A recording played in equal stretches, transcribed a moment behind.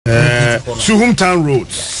Suhum Town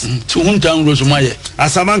Roads. Suhum Town Roads, Maye.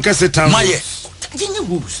 Asamankase Town Roads.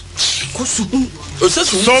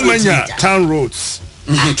 So many town roads.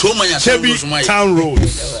 Chebi Town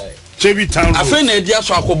Roads. Chebi Town Roads. I think they just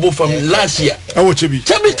saw from last year. Oh, Chebi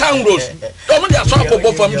Town Roads. Don't they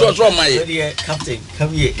saw from just Maye. Captain,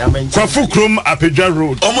 come here. Kwafu Krum Apedra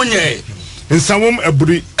Road. Omonye. In Sawom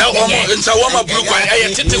Eburi. In Sawom Eburi.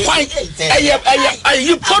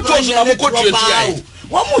 You photos na mukoti.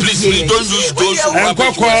 Please don't use those.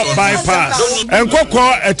 Enkoko bypass. Enkoko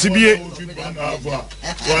etibie.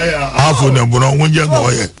 Half of them don't want you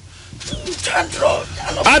to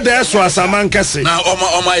Ada so Asamankase. Na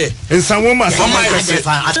Omaye. In Sawom Asamankase.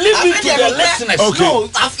 Leave it to the listeners. Okay. No,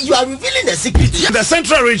 you are revealing the secret. The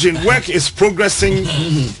central region work is progressing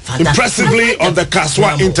impressively on the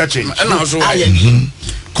Kaswa interchange.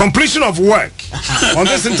 Completion of work on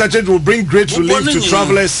this interchange will bring great relief to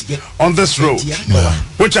travelers on this road,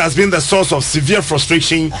 which has been the source of severe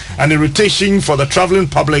frustration and irritation for the traveling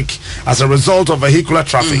public as a result of vehicular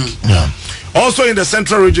traffic. Also in the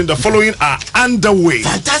central region, the following are underway.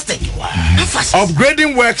 Fantastic.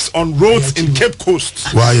 Upgrading works on roads in Cape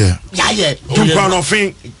Coast. Why?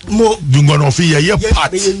 Dunkanofin. Dunkanofin, yeah,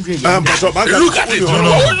 part. Look at it.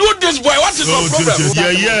 Look this boy. What is the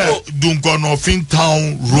problem? Yeah. Dunkanofin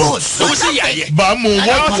Town Road. But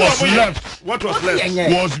what was left?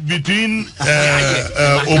 Was between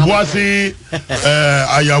Obuasi,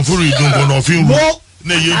 Ayamfuri, Dunkanofin Road.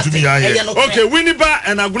 Okay, Winneba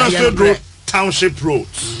and Aguna Road Township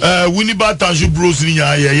Roads. Winneba Township Roads in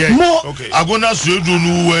okay. Aguna Road,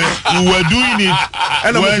 we were doing it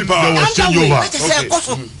and when there was changeover.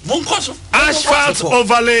 Okay. Asphalt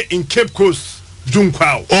overlay in Cape Coast.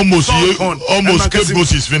 Junkwao. Almost Cape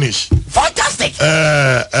Coast is finished. Fantastic.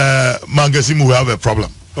 Mangasimu will have a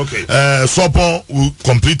problem. Okay. Sopon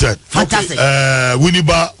completed. Fantastic.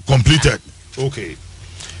 Winneba completed. Okay.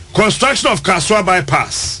 Construction of Kaswa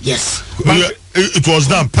bypass. Yes. It was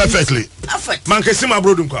done perfectly. Perfect. Mankesima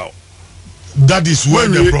Brodunkao. That is where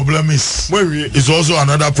the problem is. It's also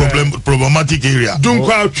another problematic area.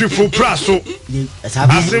 Dunkwao Chifu Praso.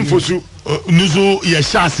 Asim Fosu. Nuzo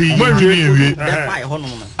Yeshasi.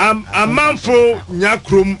 Amanfo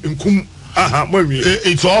Nyakrum Nkum.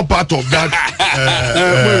 It's all part of that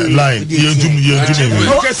line.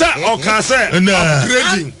 Okay, sir. Okay, sir.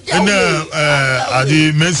 Upgrading. And at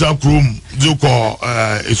the Mensa Krum, Joko,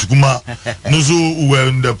 Esukuma, Nuzu were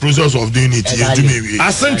in the process of doing it.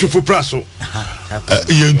 I sent you for Praso.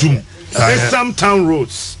 Some town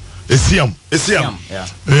roads. Esiam.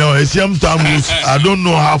 Esiam town roads. I don't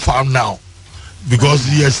know how far now. Because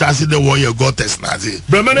yes, that's the way you got test Nazi.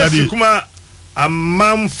 Bremene Sukuma, a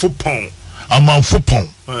man for pong. No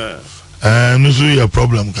a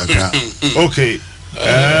problem, Kaka. Okay.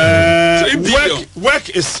 Work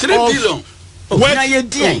is 3 billion.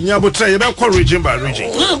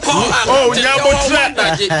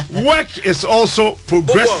 Work is also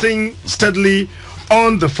progressing steadily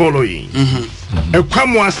on the following.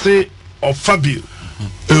 Ekwamwase of Fabio.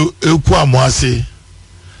 Ekwamwase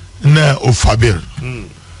na of Fabio.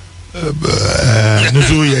 Some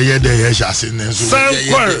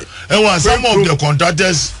of the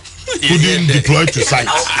contractors couldn't deploy to site.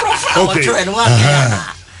 Okay.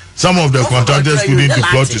 Some of the contractors couldn't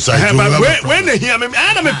deploy to site. But when they hear me,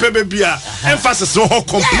 emphasis on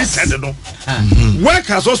completed. Work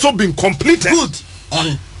has also been completed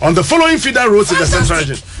on the following feeder roads in the central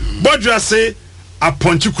region. Bodja say a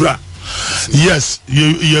Ponchukura. Yes,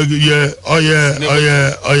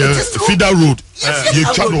 feeder road.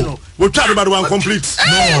 We try about one complete.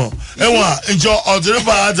 No, enjoy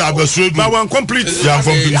but one complete. Yeah,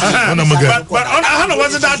 complete. But I don't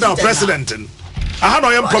was that now, President. I had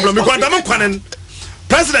no problem because I'm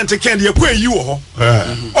President can you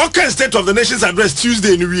okay, State of the Nation's address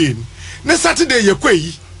Tuesday in the rain. Next Saturday you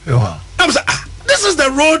I'm saying this is the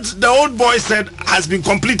road the old boy said has been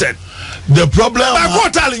completed. The problem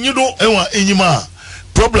I'm telling you know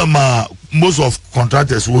problem most of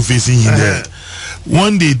contractors were facing in there.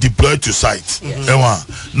 When they deploy to site,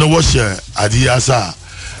 no wash adiasa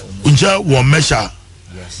unja one measure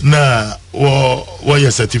na or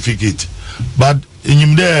your certificate, but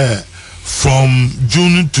in there from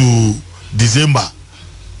June to December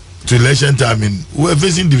to election time we're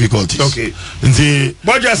facing difficulties. Okay,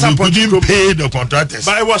 but we couldn't pay the contractors,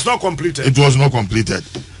 but it was not completed. It was not completed.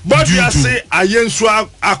 But you say Ayensua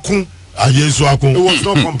Akun. It was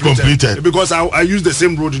not completed because I used the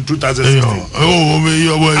same road in 2016.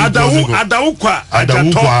 Adawukwa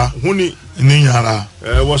Huni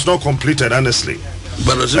was not completed, honestly.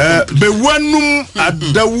 Bewanum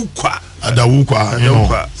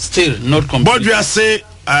Adawukwa still not completed. But you say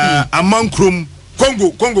among Krum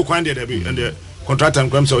Congo Kwande and the contractor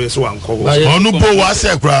and Cram so yes one call. Onupo was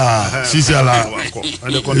a cry.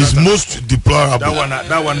 It's most deplorable.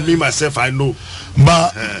 That one me myself I know.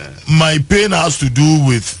 But my pain has to do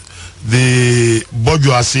with the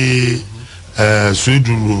Bojuase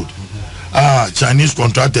Swedu Road. Chinese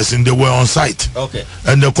contractors and they were on site. Okay.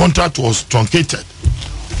 And the contract was truncated.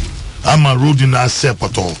 I'm a road in that step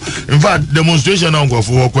at all. In fact, demonstration on go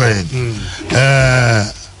for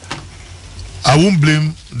I won't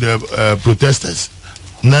blame the protesters.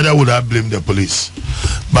 Neither would I blame the police.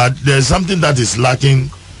 But there's something that is lacking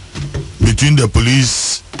between the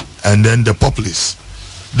police and then the populace.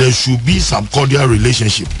 There should be some cordial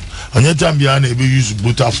relationship. And yet time behind able use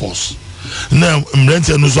brutal force. Now, if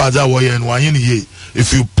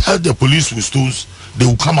you pelt the police with stones, they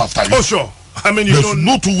will come after you. Oh sure. I mean, there's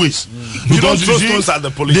no two ways. You don't throw stones at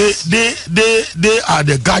the police. They are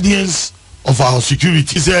the guardians of our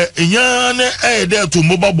security. Say, there to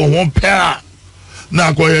mobile but one pair.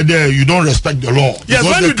 Now there, you don't respect the law. Yes,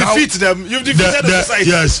 when you defeat them, you've defeated the society.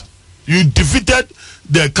 Yes, you defeated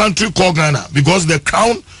the country called Ghana because the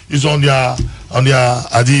crown is on their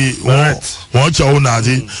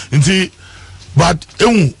but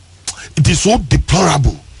it is so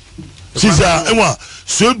deplorable.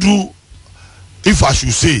 If I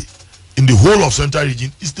should say, in the whole of Central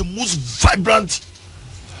Region, it's the most vibrant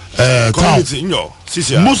town,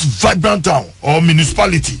 most vibrant town or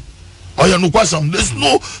municipality. There's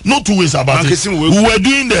no two ways about it. We were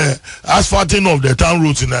doing the asphalting of the town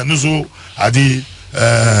roads in Anuso, Abani,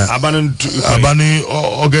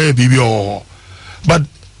 okay, BB, but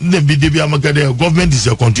the government is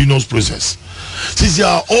a continuous process. These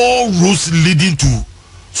are all roads leading to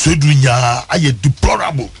Swedunya are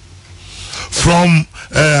deplorable. From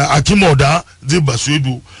Akimoda, Diba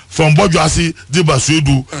Swedu, from Bojuasi, Diba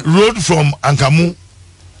Swedu, road from Ankamu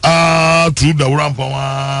through the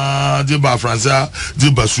Urampawa, Diba Franca,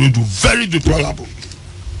 Diba Swedu, very deplorable.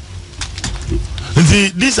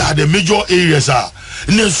 These are the major areas.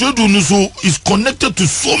 And the Swedu Nusu is connected to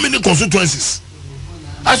so many constituencies.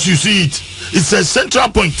 As you see it, it's a central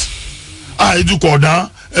point. Edukoda,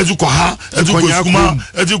 Edukoha, Edukosuma,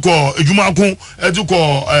 Eduko Ejumakun,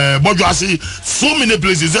 Eduko Bojuasi, so many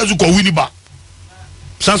places. Eduko Winneba.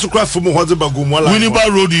 Sansukra Fumu Hozeba Gumwala. Winneba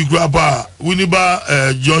Road, Graba, Winneba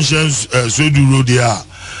Junctions, Swedu Road,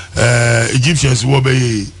 Egyptians,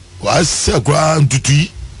 Wabe, was Sakra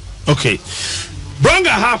Tuti. Okay. Branga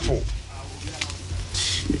Hafo.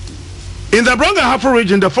 In the Branga Hafo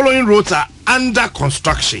region, the following roads are under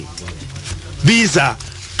construction. These are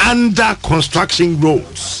under construction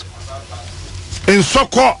roads. In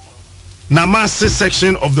Soko Namase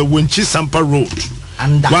section of the Winchi Sampa Road,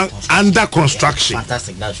 under construction.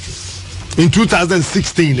 Fantastic, that's true. In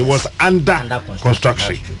 2016, it was under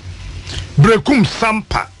construction. Brekum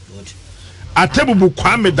Sampa, Atebubu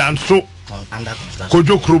Kwame Danso,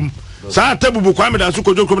 Kojokrum. Sa Atebubu Kwame Danso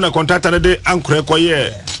Kojokrum na contractor de Ankre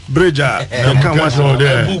Koye Breja.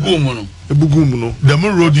 Bugumuno. The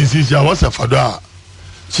main road is here. What's a father?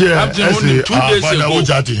 Captain, only 2 days ago,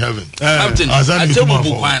 in heaven. Captain,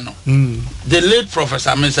 the late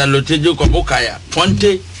Professor Mr. Lotejo Kobokaya,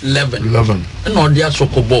 2011. No, they are so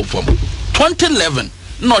cobo from 2011.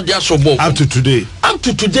 No, they are so bold. Up to today. And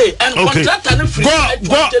okay. Contract and free.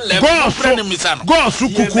 Go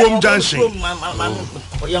Sukukum Junction.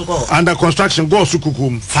 Under construction. Go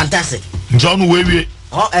Sukukum. Fantastic. John Wewe.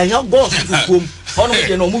 Oh, and you go Sukukum.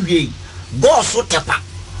 Go Sutapa.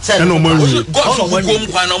 No more. Go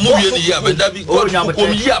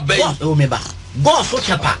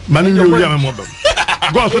Sutapa. Manu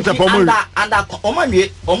Go Sutapa. And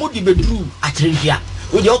Omani, Omudi Bedru, Atringia.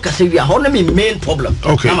 With your Casavia, only main problem.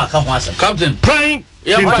 Okay. Captain. Praying.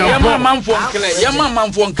 Man for and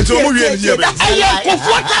to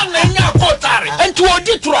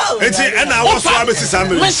Detroit. And I was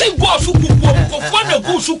say, go to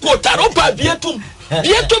Bietum.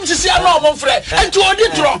 Bietum to see a normal friend. And to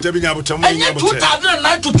Detroit. And yet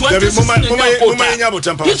 2009 to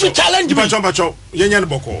 2016. You should challenge me.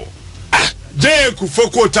 Jay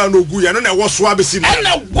Kufoko Town Oguya, and I was Swabisi. And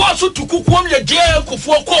I was to Kukum, the Jay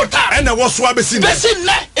Kufoko Town. And I was Swabisi.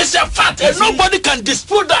 It's a fact, and nobody can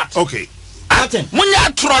dispute that. Okay.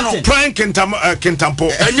 Munya Trono, Prime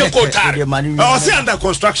Kentampo, and your Kotari. I was under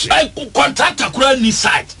construction. I contract a crane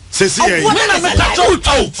side. Cecilia,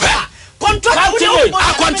 contract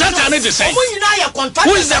and it is saying who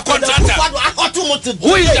is the contractor?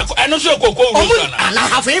 Who is the and also Coco? And I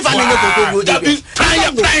have even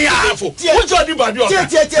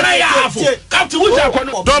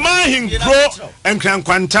Domain Pro and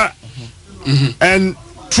Cranquanta and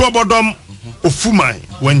Trobodom Ofumai,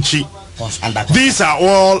 Wenchi. These are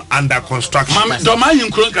all under construction.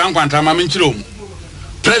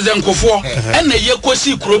 President Kofo and the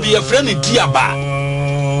Yekosi Krobi, a friend in Diaba.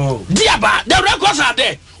 Diaba, the records are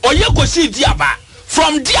there. Or Yekosi Diaba.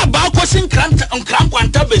 From Diaba, Kosin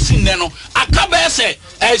Krankwanta Basin, Neno, Akabese,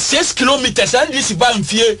 6 kilometers, and this is by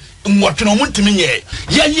fear in what no one to me.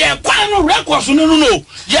 Yeah, Quano records, no.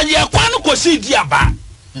 Yeah, Quano Kosi Diaba.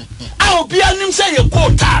 I'll be an him say a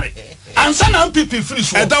quotary. And some MPP free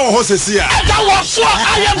so. And that was so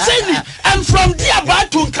I am saying it. And from Diaba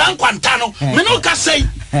to Krankwantano, Menoka say,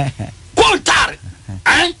 quotary.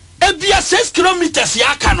 And it be a 6 kilometers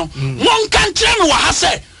yakano. One country no has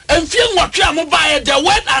and feel what you are mobile the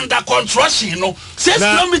word under construction, 6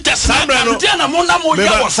 kilometers.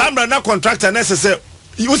 Sambra na contractor necessary.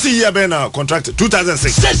 You see here been a contract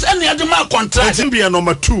 2006. Says any other contract. It be a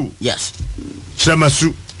number 2. Yes.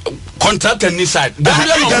 Shamasu. Contract and this side. And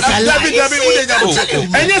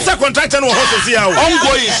yes, a contract and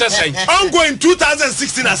ongoing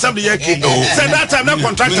 2016 assembly. Said that time not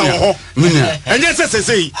contract. And yes, I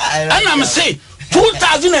say, and I'm saying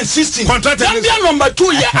 2016 contract number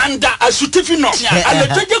 2 year under a certificate and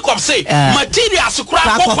the Jacob say materials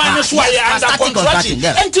scrap under contraction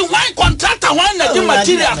until my contractor one the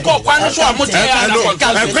materials go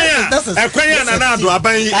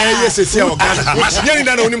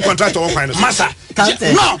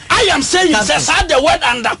no, I am saying the word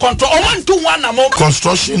under control.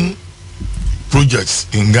 Construction projects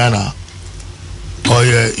in Ghana are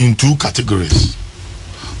in 2 categories.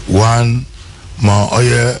 One,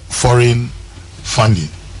 foreign funding.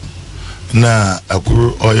 Na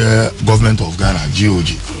government of Ghana, GOG.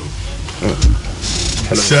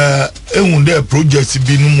 So, the projects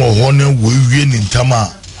being more honor we in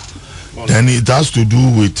Tama, then it has to do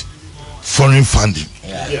with foreign funding.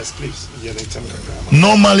 Yes, please.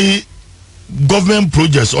 Normally, government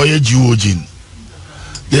projects or GOG,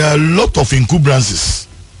 there are a lot of encumbrances.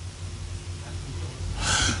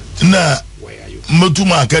 Na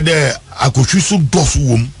Matuma Kade Akushisu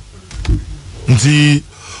Doswum nti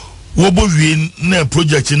wobo wie na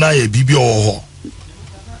project na ye bibi oho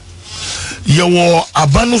ye wo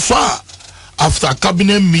abanu so after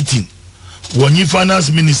cabinet meeting wonyi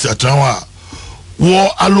finance minister tranwa wo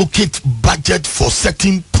allocate budget for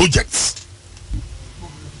certain projects.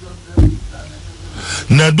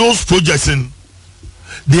 Now those projects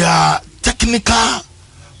they are technical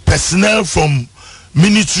personnel from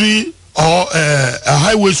military or a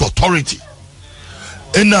highways authority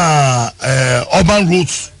in urban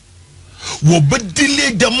roads will be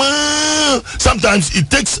delayed them. Sometimes it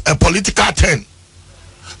takes a political turn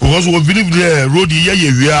because we believe the road here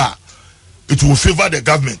we are, it will favor the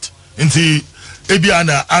government. Into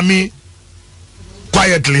Ebiana army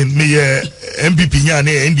quietly me MPP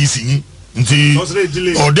nyane NDC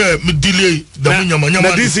or there delay the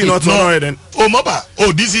DC not no. Oh maba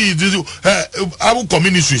this our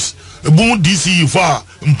communities boom DC for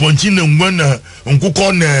Mponchina Ngwana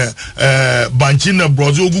Nkukon Banchina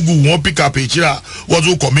Brazil Gugu won't pick up a chair was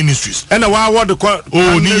all communities and what the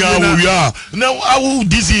we are now our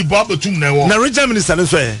DC Baba Tum now regional minister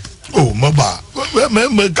oh maba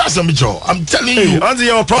I'm telling you on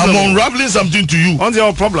your problem I'm unraveling something to you on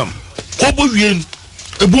your problem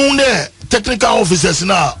boom there technical officers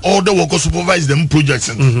now all the workers supervise them projects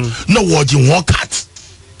no watching one cut.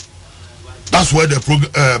 That's where the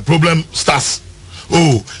problem starts.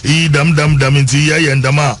 Oh, them into here and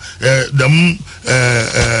dama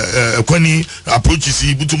kweni approaches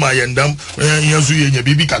butuma yendam yanzu yenye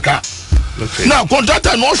bibi kaka. Now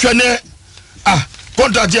contractor no shene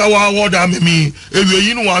contract ya wa da me ewe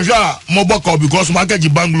yinu wanja mobako because market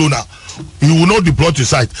banglo na you will not deploy to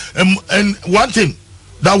site. And one thing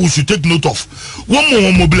that we should take note of, one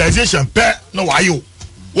more mobilization per no wayo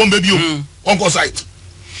one baby on go site.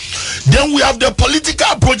 Then we have the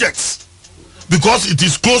political projects because it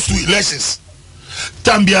is close to elections.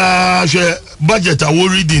 Tambia budget are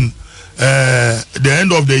reading the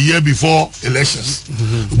end of the year before elections.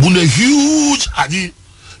 A huge adi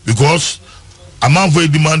because amount for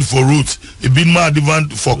demand for roads, a bit more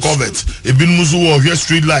demand for covert, a bit musu of your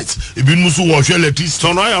street lights, a bit musu of your electricity.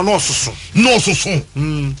 So now no so soon.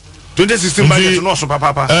 2016 budget no so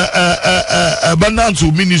papa. Abandon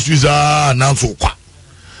to ministries are announced.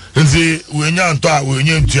 And say when you talk when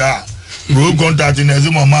you road contact in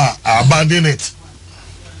Mama abandon it.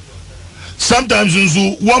 Sometimes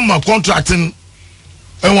one more contracting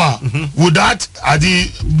with that at the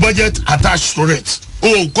budget attached to it.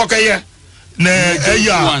 Oh, Kokaya.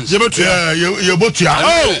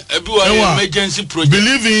 Emergency project.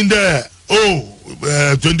 Believe in the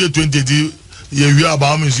 2020 we are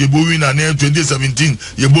about Miss Yebowin and 2017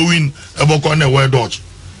 Yebowin Ebokone were Dodge.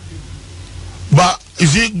 But you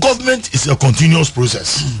see, government is a continuous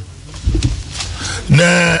process.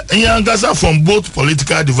 Na Nyangasa from both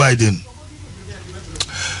political dividing.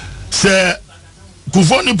 Say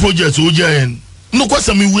Kufoni projects Ujayen. No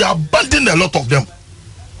question, we abandoned a lot of them.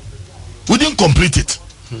 We didn't complete it.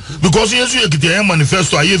 Because yes, you get a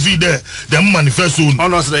manifesto, I feed the manifesto.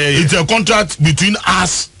 It's a contract between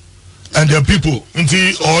us and the people.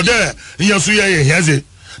 Or there,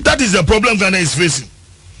 that is the problem Ghana is facing.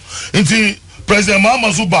 President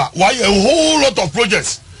Mahama Zuba, why a whole lot of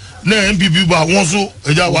projects? MPP wants to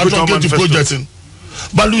get projects in.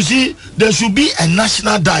 But you see, there should be a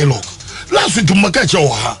national dialogue. Last week,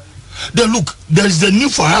 then look, there is the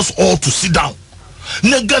need for us all to sit down.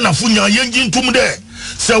 Negana funya yenjin tumde.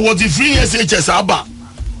 Say what the free SHS aba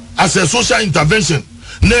as a social intervention.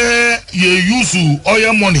 Ne ye use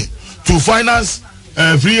oil money to finance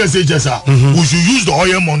free SHS. We should use the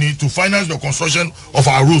oil money to finance the construction of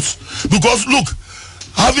our roads. Because look,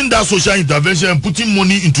 having that social intervention and putting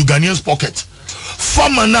money into Ghanaians' pocket.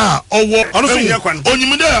 Farmer na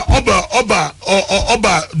onyimide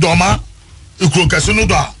oba doma ikrokesunu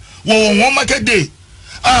da one market day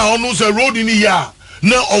onu say road in here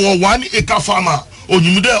na our 1 acre farmer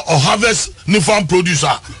onyimide or harvest ni farm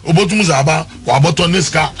producer obotum zaba wa boton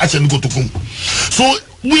neska achen gotokum. So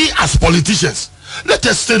we as politicians, let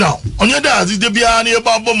us stay down onye da as dey bia na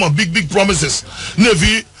eba big promises na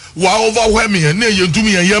vi wa overwhelming na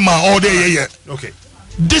yentumi yema all day. Okay,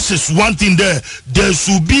 this is one thing there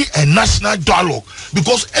should be a national dialogue,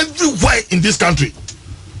 because everywhere in this country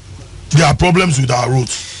there are problems with our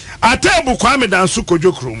roads. Atebu Kwame Dansu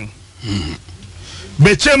Kojokrum.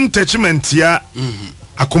 Bechem Techment ya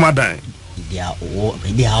Akumadan. They are all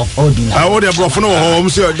the Brofono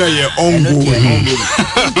homes here ongoing.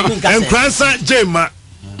 And Kransa Jema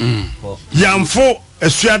Yamfo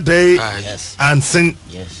Esua Day and Saint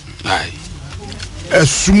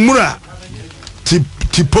Sumura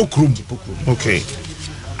Tipokrum. Okay.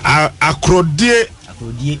 Akrodie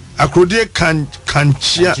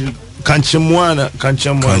Kanchemwa.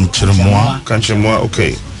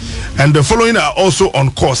 Okay. And the following are also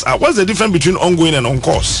on course. What's the difference between ongoing and on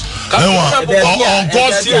course? On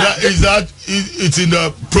course is that it's in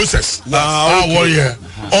the process.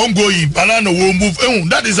 Ongoing, banana will move.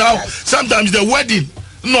 That is how sometimes the wedding.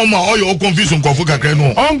 No more all your confusion.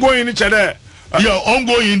 Ongoing each other. Yeah,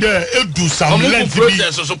 ongoing there. It do some length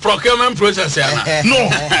process, so procurement process. No,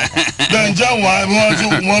 then John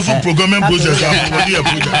wants to procurement process.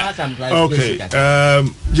 Okay.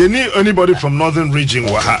 You need anybody from Northern Region?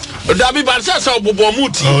 That be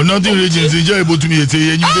Oh, Northern Region is able to be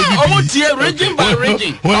region by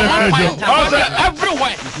region.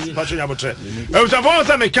 Everywhere.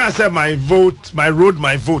 I can't say my vote, my road,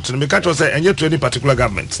 my vote. And I can't say any to any particular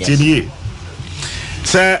government.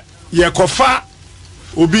 Sir. Yekofa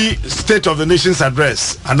obi State of the Nation's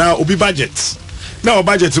address and now obi budget. Now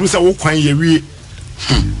budget we say wo kwan ye wie.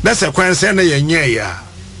 That's a kwan say na ye nye ya.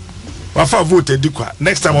 Wa fa vote edikwa.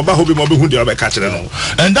 Next time oba hobi mo be hu de oba ka kire no.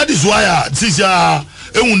 And that is why this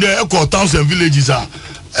ehunde eco towns and villages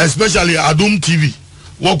especially Adum TV.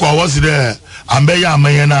 Work was there ambeya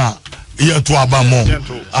ameye na ye to abamo.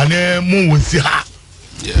 Ane mu wonsi ha.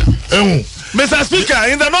 Yeah. Mr. Speaker,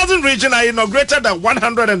 in the Northern Region, I inaugurated a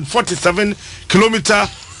 147 kilometer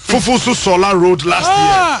Fufusu Solar Road last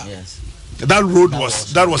year. Yes. That road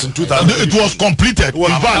was in 2000. It was completed.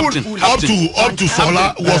 Up to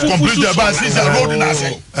Solar was completed, but since the road in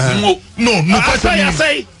Ase. No. I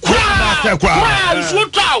say.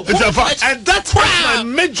 It's a fact, and that's my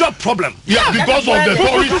major problem. Yeah, because of the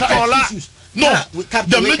tourist site. No,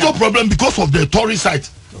 the major problem because of the tourist site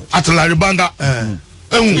at Laribanga.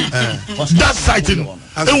 That site,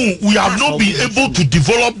 we have not been able to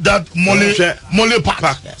develop that Mole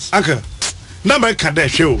Park. Uncle, number Kade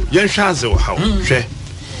show, Yenshazo, how?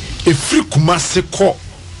 A free Kumasi ko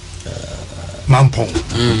Mampong.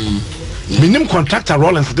 Minim contractor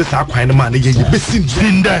Rollins, this are quite a man, you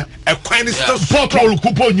been there. A quite portal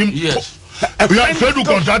coupon. Yes, we have scheduled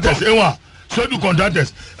contractors. Scheduled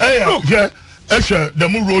contractors. The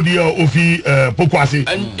moon road here of Pokwasi.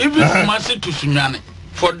 And even Kumasi to Sunyani.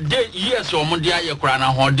 For years, or Mondia,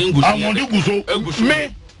 Yakrana, Hordingus,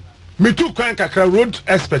 me too, Kakra road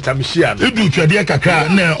expert, I'm here. You do Chadia Kakra,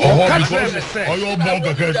 or your bonk,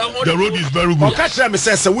 the road is very good. Catch me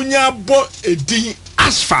says, when you bought a D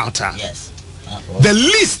asphalt, yes, the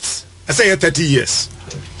least, I say 30 years.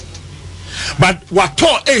 But what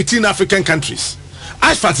taught 18 African countries,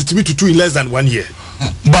 asphalt to me to do in less than 1 year.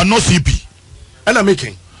 But no CP. And I'm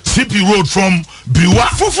making. CP Road from Biwa.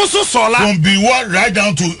 Fufusu Sola. From Biwa right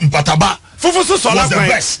down to Mpataba. Fufusu Sola was the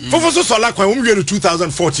best. Fufusu Sola when we were in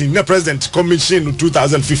 2014, the president commissioned in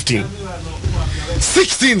 2015.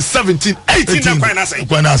 16, 17, 18 na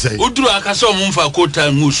kwa na say. Udru akasa omumfa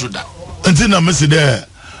kota ngusuda. Until na message there.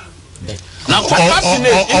 Now, or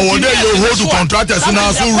there you hold the contractors and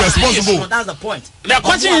are so responsible. That's the point. The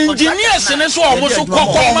question engineers in this one almost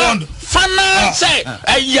common. Fana say,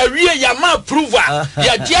 ya approval.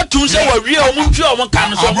 Ya dear to say, we are Munchu or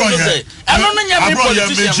Macan. I don't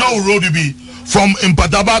know road to be from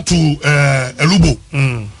Impataba to Elubo.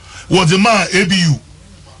 Was the man ABU?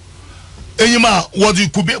 Enyima was the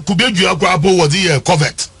Kubeju Agrabo was the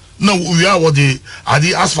covet. No, we are what the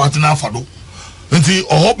asphalt now fado. Nti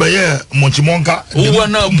oho beye Monchimonka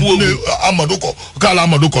Amadoko kala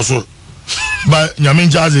Amadoko so ba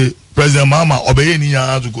Nyaminjaze President Mama obeye ni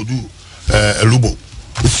ya to go do Elubo.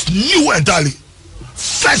 It's new entirely,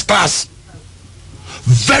 first class,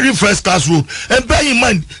 very first class road. And bear in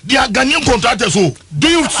mind they are Ghanaian contractors who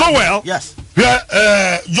doing so well. Yes.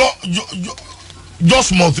 Yeah,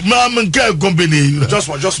 just month company just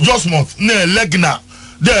month ne Legna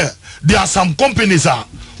there are some companies are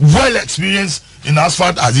well experienced in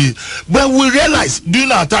asphalt as it, but we realize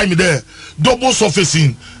during our time there double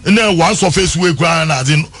surfacing and then one surface way ground as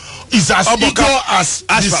in is as equal as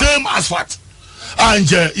asphalt. The same asphalt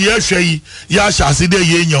and yeah shall there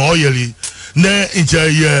ye oily ne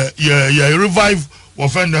revive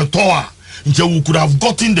offend the tower we could have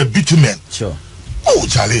gotten the bitumen. Sure. Oh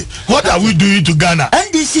Charlie, what are we doing to Ghana?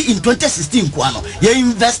 NDC in 2016 Kwano, you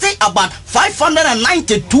invested about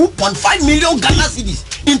 592.5 million Ghana cedis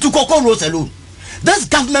into cocoa roads alone. This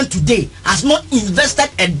government today has not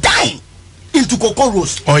invested a dime into cocoa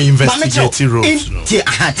roads or investigating roads. No,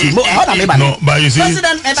 but you see,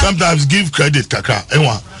 sometimes give credit, Kaka.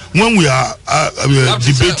 When we are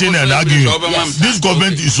debating and arguing, this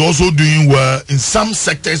government is also doing well in some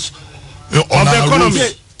sectors on the economy.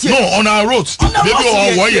 Roads. No, on our roads. Maybe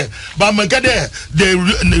on wire, but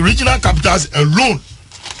the regional capitals alone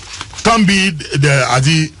can be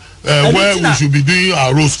where we should be doing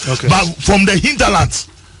our roads. Okay. But from the hinterlands,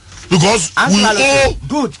 because we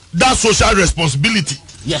owe that social responsibility.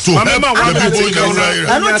 Yes. To help the people in the rural area.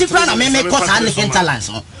 I don't think I may cause the hinterlands.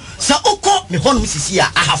 So, Oko, the whole Mississippi,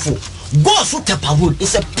 Ahafo, go so Tepa Road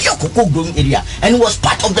is a pure cocoa growing area and was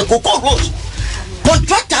part of the cocoa roads.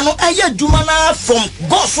 Contractor no aye Jumana from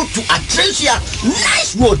Gosu to Atresia,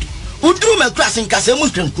 nice road. Udru me class in Kasemu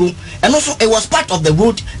Krum, and also it was part of the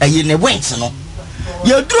road in the wings, no.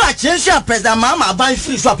 You drew Atresia President Mama by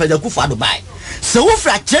free swap at the Kufa Dubai. So if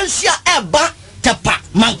Atresia eba tepa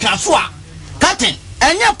mankaswa, Captain,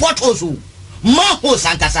 and your pot also, Maho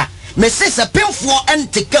Sankasa, me says a pin for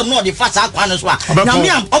and take care no the fast aquanoswa. Now,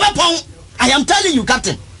 I am telling you,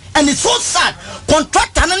 Captain. And it's so sad.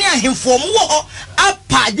 Contractor nani him for more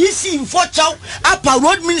apa DC in for chow apa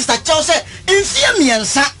road minister chow say in fear me and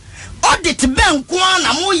sa audit ben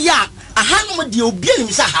kwana mo ya ahanu de obi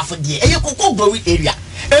anim sa half de e kokko growing area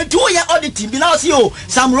e 2 year auditing bi now see oh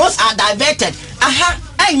some roads are diverted aha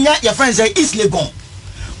anya your friends say East Legon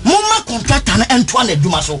mama contractor na ento na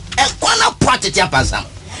aduma so e kwana project ya pasam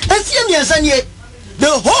e fear me and sa nie the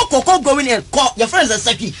whole kokko growing area your friends are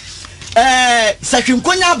saki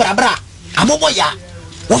Sakwinkonya brabra abobo ya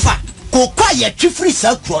wofa kokwa ye twifri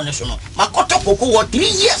sa kro ne so no makoto koko wo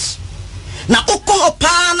 3 years na okko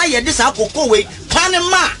pa na ye de sa koko we pan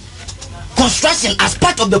ma construction as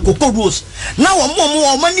part of the cocoa rules now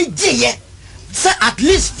wo mani gye say at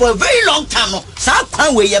least for a very long time no sa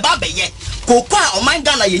kwan we ye ba be ye koko a o man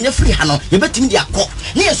Ghana ye nya free ha no ye betimi de akọ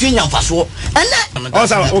na ye so nya mfaso ene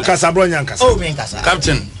osa o kasa bro nya nkasa o me nkasa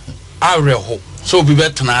Captain Areho so be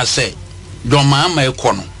better na say don mama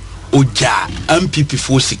ekono oja MPP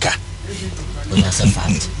for sika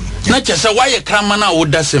na chese why krama na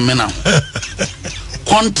oda semina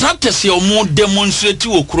contractors ye mo demonstrate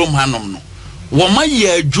wo krom hanom no wo ma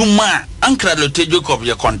ye adwuma Ankara Lotte Jacob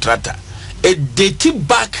ye contractor a date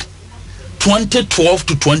back 2012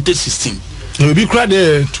 to 2016 we be cry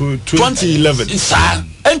there to 2011 sa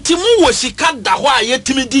entimu wo sika da ho a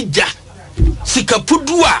yetimi digya sika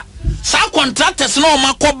pudua sa contractors no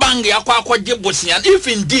makọ bang yakọ jebosia if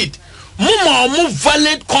indeed mo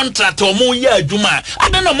valid contract o mo ye adwuma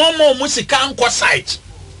adena mo sika anko site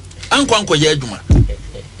anko ye adwuma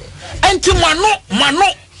enti mano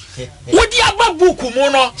wodi aba book mo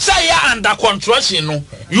no say ya under construction no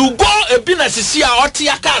you go a business see a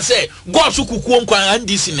otia ka say go so kukuo nkwan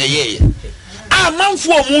NDC na ye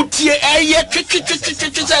amanfo mo tie eye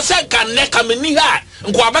twetwetwetwe say kan ne kameni ha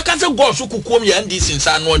nko abaka say go so kukuo ya NDC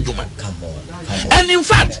nsa no adwuma. And in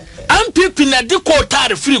fact, MPP na de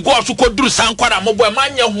kotare free go so koduru sankwara mo boy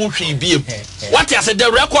manya ho hwe biem what you say the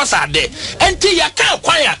records are there enti ya ka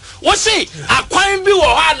akwan wo say akwan bi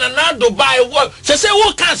wo ha na Dubai wo say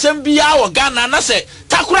wo ka asem bia wo Ghana na say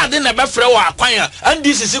takura de na be frɛ wo akwan and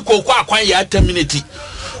this is kokwa akwan ya terminate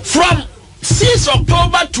from 6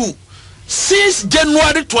 October to 6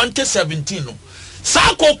 January 2017 no sa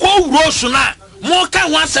kokwa wuro so na mo ka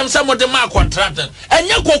ho asem se mo de ma contractor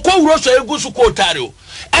enye kokwa wuro so egu su kotare o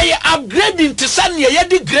eye upgrading to sanya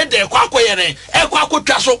ye grade ekwakoyere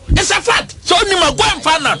ekwakotwa so it's a fact so ni magwa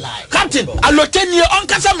mfana captain aloteni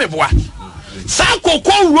onkasa meboa sa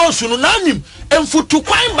kokwa wuro so no nanim emfutu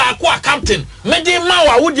kwan ba ko captain mede ma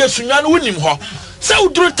wa wode sunwa no wonim ho se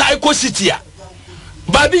uduru taiko city a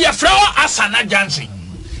baby ya frawo asana jansi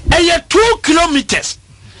eye 2 kilometers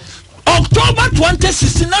October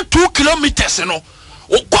 2016 na 2 kilometers no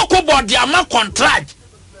okoko body ama contract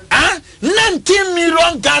 19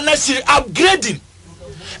 million Ghana cedi upgrading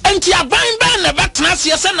enti aban ba na betena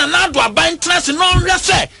se se na nado aban tena se no hwe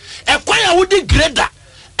se ekwan a wodi grader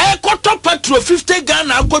ekoto petrol 50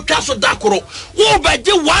 Ghana akotwa so dakoro wo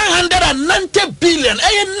beje 190 billion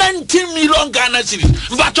 19 million Ghana cedi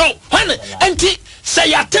mbato when enti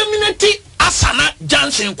say ya terminate asana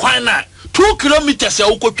Johnson kwan na 2 kilometers ya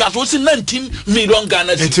ukotwa so 19 million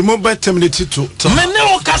Ghana cedi enti mo be terminate to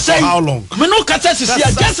how long meno kasa sisi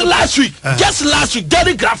just last week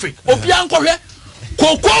very graphic obi ankohwe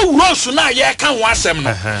kokwa wuro so na ye ka ho asem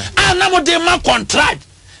no anamo de ma contract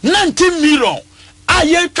 19 million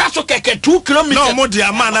aye twa so keke 2 kilometers no mo de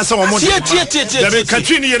ama na se wo mo de tie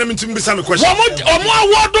katwini ye na mtim bisa me question omo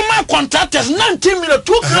award ma contractors 19 million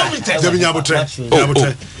 2 kilometers debi nyabotre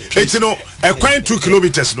eti no ekwan 2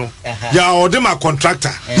 kilometers no ya odema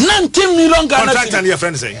contractor 19 million Ghana contractor your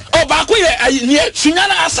friend say o ba ko ye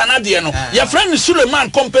sunyana asana de no your friend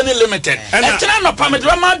Suleiman Company Limited etena no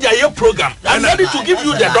pamedra ma dia your program I'm ready to give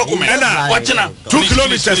you the document watchina 2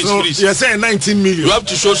 kilometers no you say 19 million you have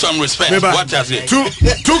to show some respect what you say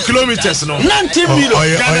 2 kilometers no 19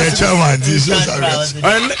 million Ghana chairman this is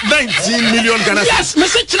 19 million Ghana yes me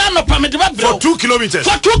say china no pamedra for 2 kilometers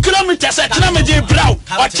etena me de brow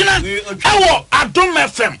ewo Adom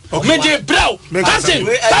FM me de brow captain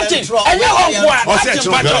enye ogwa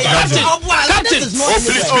captain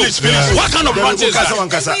please what kind of nonsense is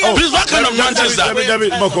that please what kind of nonsense is that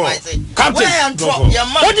captain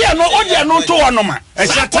odi no to wonoma e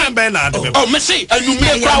sha time be na oh me say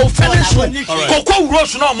anumre kwa o finish kokwa wuro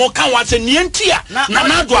so na mo kan wa se nientia na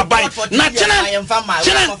nado abai na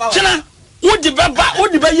chena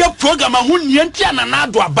wodi be ye program ho nientia na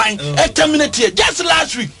nado abai terminate just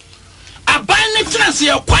last week aban ne tenase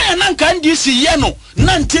ye kwaya na nka ndc ye no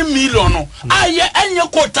 19 million no aye enye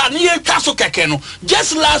kota ne ye twa so keke no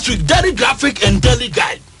just last week daily graphic and daily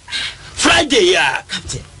guide Friday ya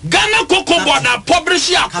Ghana Cocoa Board na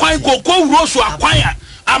publish akwan kokwa wuro so akwan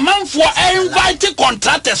amanfo invite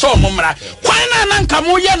contractors o momra kwan na nka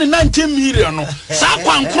mo ye ne 19 million no sa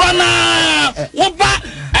kwan kro na wo ba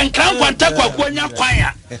enkran kwanta kwakwanya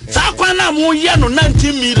kwan sa kwan na mo ye no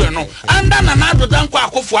 19 million no anda na nado dan kwa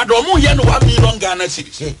akofo ado mo ye no 1 million Ghana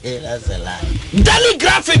cedis daily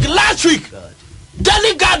graphic last week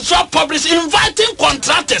delegates so publish inviting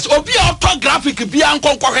contractors obi autographic bi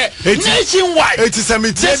ankonkwohe nationwide it is a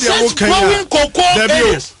meeting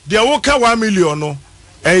there wo ka 1 million no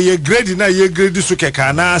ye grade na ye grade so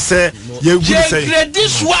keka na se ye guru say grade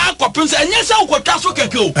so akopin se enye se okotwa so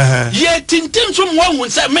keke o ye tintim so mo hu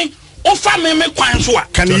se me o fa me kwan so a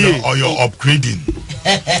can you or your upgrading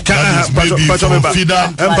can maybe from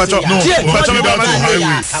feeder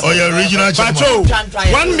or your regional patrol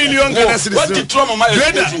 1 million Ghana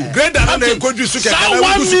cedis grader na encourage so keka na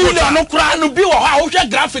 1 million no kra no bi wo ha wo hwe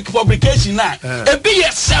graphic publication na e bi ye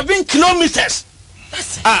 7 kilometers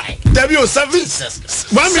W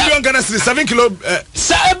 1 million Ghana cedis 7 kilo be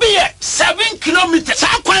 7 kilometers sa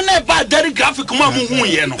kwan na ba daily graphic ma mu hu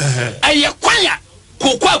ye no eye kwan ya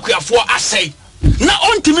kokwa akuafo asai na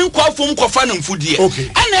ontimi nkwafo mkofa na mfudie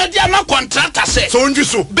ana e dia na contractor say so onju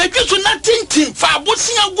so bedwi so na tintim fa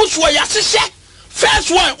abosia guso ya sehye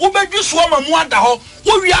first one ubedwi so ma mu ada ho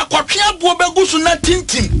wo wi akotwe abo beguso na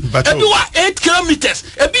tintim ebi wa 8 kilometers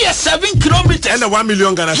ebi 7 kilometers and 1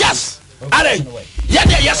 million Ghana yes are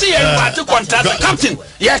ya say you party contractor captain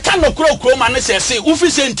ya kan no kro ma ne say ufi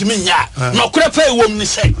say ntimi nya no kro pa ewom ni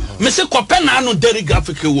say me say kope na anu daily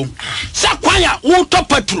graphic ewom sa kwan ya wo to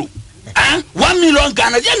petrol 1 million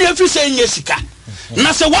Ghana ya na efi say nya sika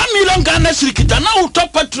na say 1 million Ghana sirikita na wo to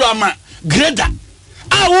petrol ama grader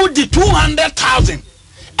a wo di 200,000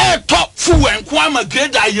 top fuel nko ama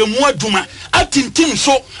grader ye mu aduma atintim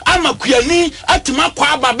so ama kuani atima kwa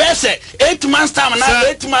aba bese 8 months time na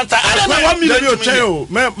 8 months time I don't know what me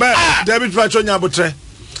David Pachonya botre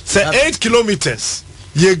say 8 kilometers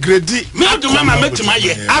ye grade me do mama metima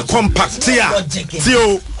ye a compact ya ti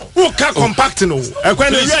o ka compact no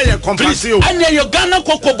ekwan ye compact o and your Ghana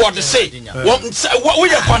cocoa board say we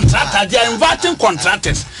are contractor they are inviting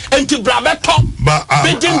contractors into brabeto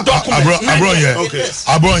bidding documents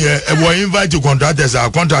abro ye we invite contractors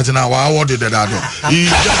our contract now what did that he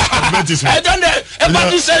just advertisement I don't know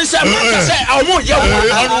everybody say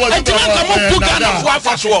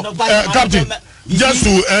Captain, just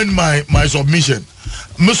to end my submission,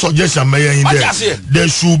 my suggestion in there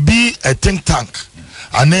should be a think tank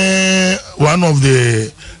and one of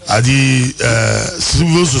the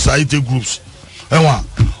civil society groups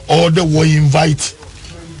or they will invite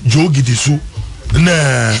Joe Gidisu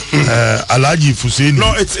Alaji Fuseni.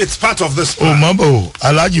 No, it's part of this plan. Mambo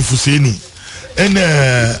Alaji Fuseni and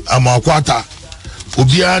Amakwata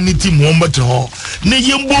Obia Niti Muhammad ho ne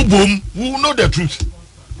yembo bom we know the truth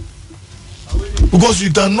because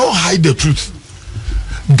you cannot hide the truth.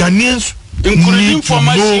 Ghanaians including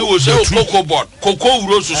former CEO cocoa board cocoa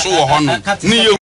rose so